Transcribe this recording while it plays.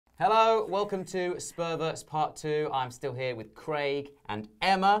Hello, welcome to Spurverts Part 2. I'm still here with Craig and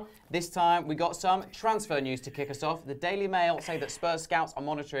Emma. This time we got some transfer news to kick us off. The Daily Mail say that Spurs scouts are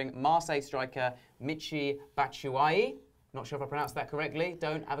monitoring Marseille striker Mitch Batshuayi. Not sure if I pronounced that correctly.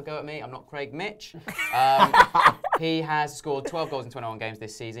 Don't have a go at me. I'm not Craig Mitch. He has scored 12 goals in 21 games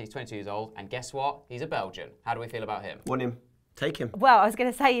this season. He's 22 years old. And guess what? He's a Belgian. How do we feel about him? Want him. Take him. Well, I was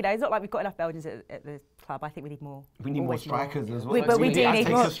going to say, it's not like we've got enough Belgians at the club. I think we need more. We need more strikers as well. But we do need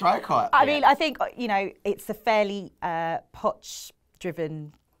more. A striker. I mean, I think, it's a fairly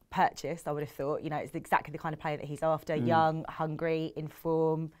Poch-driven purchase, I would have thought. It's exactly the kind of player that he's after. Young, hungry, in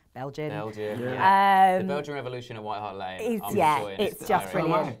form, Belgian. Yeah. The Belgian Revolution at White Hart Lane. It's just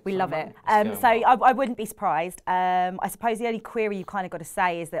brilliant. We love it. So I wouldn't be surprised. I suppose the only query you kind of got to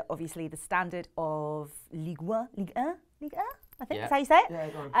say is that obviously the standard of Ligue 1, I think that's how you say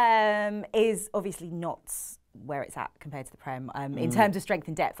it, is obviously not where it's at compared to the Prem. In terms of strength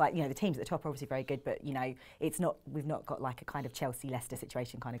and depth, the teams at the top are obviously very good, but it's not. We've not got like a kind of Chelsea-Leicester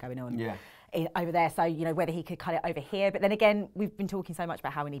situation kind of going on over there. So whether he could cut it over here, but then again, we've been talking so much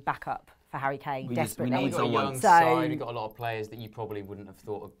about how we need backup for Harry Kane desperately. We've got a young side. We've got a lot of players that you probably wouldn't have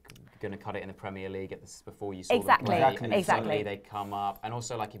thought of going to cut it in the Premier League before you saw them play. Exactly. Suddenly they come up, and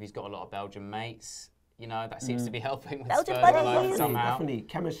also like if he's got a lot of Belgian mates. That seems to be helping with Belgian Spurs at the moment somehow. Definitely,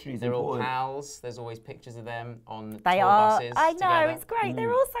 chemistry is They're important. all pals. There's always pictures of them on they tour are. buses I know, together. it's great.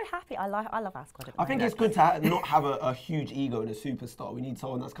 They're all so happy. I love our squad. I think it's good to not have a huge ego and a superstar. We need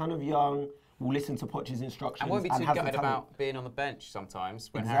someone that's kind of young, will listen to Poch's instructions. And won't be too gutted about being on the bench sometimes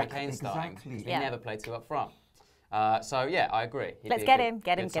when Harry Kane's starting. Because we never play two up front. So yeah, I agree. Let's get him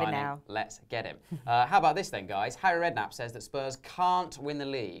now. Let's get him. How about this then, guys? Harry Redknapp says that Spurs can't win the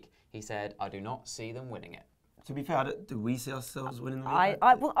league. He said, "I do not see them winning it." To be fair, do we see ourselves winning the league?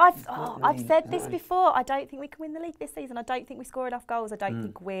 I've said this before. I don't think we can win the league this season. I don't think we score enough goals. I don't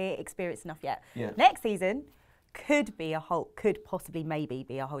think we're experienced enough yet. Next season could possibly maybe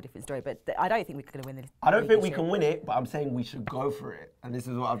be a whole different story, but I don't think we're going to win the league. I don't think we can win it, but I'm saying we should go for it. And this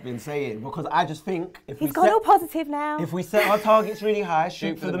is what I've been saying, because I just think He's gone all positive now. If we set our targets really high,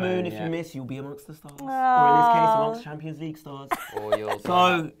 shoot for the moon. If you miss, you'll be amongst the stars. Or in this case, amongst Champions League stars. Or you'll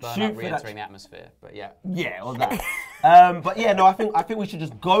burn up re-entering the atmosphere. But or that. But yeah, no, I think we should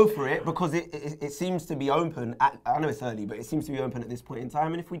just go for it, because it seems to be open. I know it's early, but it seems to be open at this point in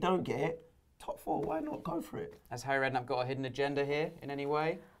time. And if we don't get it, top four, why not go for it? Has Harry Redknapp got a hidden agenda here in any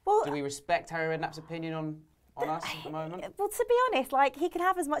way? Well, do we respect Harry Redknapp's opinion on us at the moment? Well, to be honest, he can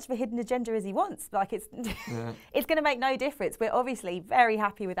have as much of a hidden agenda as he wants. It's it's going to make no difference. We're obviously very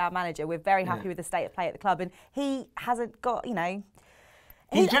happy with our manager. We're very happy with the state of play at the club, and he hasn't got,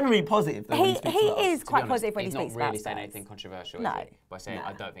 He's generally positive, though. He is quite positive when he speaks about Spurs. He's not really saying anything controversial, is he? By saying,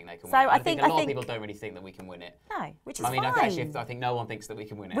 I don't think they can win it. I think a lot of people don't really think that we can win it. No, which is fine. I think no one thinks that we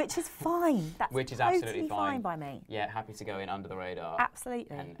can win it. Which is fine. That's which is totally absolutely fine by me. Yeah, happy to go in under the radar.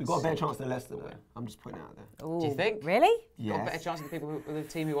 Absolutely. We've got a better chance than Leicester, though. I'm just putting it out there. Ooh, do you think? Really? Yes. Got a better chance than the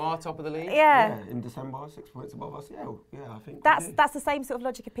team who are top of the league? Yeah. In December, 6 points above us. Yeah, I think that's the same sort of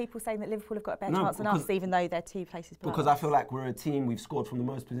logic of people saying that Liverpool have got a better chance than us, even though they're 2 places below. Because I feel like we're a team, we've scored from the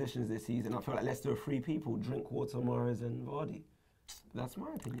most positions this season. I feel like Leicester are 3 people: Drinkwater, Mahrez and Vardy. That's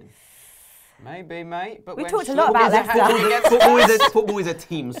my opinion. Maybe, mate. But we talked a lot about Leicester. Football is a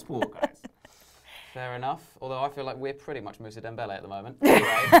team sport, guys. Fair enough. Although I feel like we're pretty much Moussa Dembele at the moment.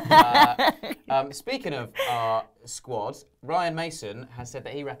 Anyway, speaking of our squad, Ryan Mason has said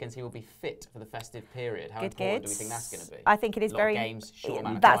that he reckons he will be fit for the festive period. How important do we think that's going to be? I think it is very. Games, short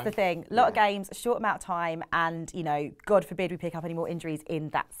amount of that's time. The thing. A lot of games, a short amount of time, and God forbid we pick up any more injuries in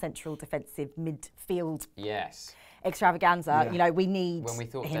that central defensive midfield. Yes. Extravaganza. We need. When we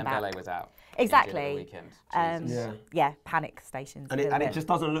thought him Dembele back. was out. Exactly. Panic stations. And it just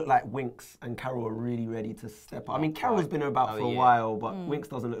doesn't look like Winks and Carroll are really ready to step up. I mean, Carroll's been about for a while, but Winks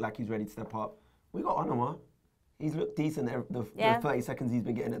doesn't look like he's ready to step up. We got Onoma. He's looked decent the 30 seconds he's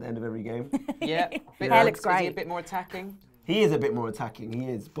been getting at the end of every game. Yeah. Hair looks great. Is he a bit more attacking? He is a bit more attacking, he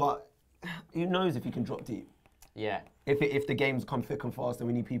is. But who knows if he can drop deep? Yeah. If the games come thick and fast and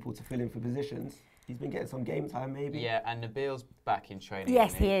we need people to fill in for positions. He's been getting some game time, maybe. Yeah, and Nabil's back in training.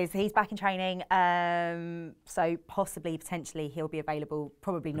 Yes, he is. He's back in training. So possibly, potentially, he'll be available.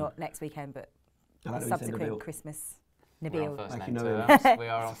 Probably not next weekend, but subsequent Christmas. Nabil. We're on first name terms. We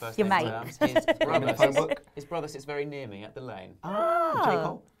are on first Your name mate. terms. His brother sits very near me at the lane.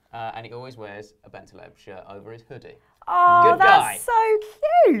 Oh. And he always wears a Bentaleb shirt over his hoodie. Oh, Good guy. that's so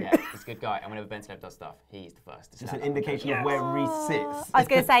cute. Yeah, He's a good guy, and whenever Ben Celeb does stuff, he's the first to stand It's an indication of where Rhys sits. I was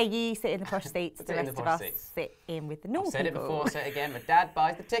going to say, you sit in the posh seats, the rest of us sit in with the normal I've said people. it before, I'll say it again. My dad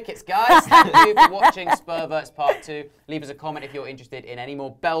buys the tickets, guys. Thank you for watching Spurverts Part 2. Leave us a comment if you're interested in any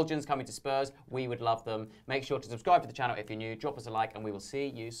more Belgians coming to Spurs. We would love them. Make sure to subscribe to the channel if you're new. Drop us a like, and we will see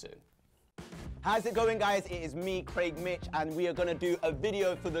you soon. How's it going, guys? It is me, Craig Mitch, and we are going to do a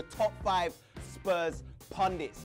video for the top 5 Spurs pundits.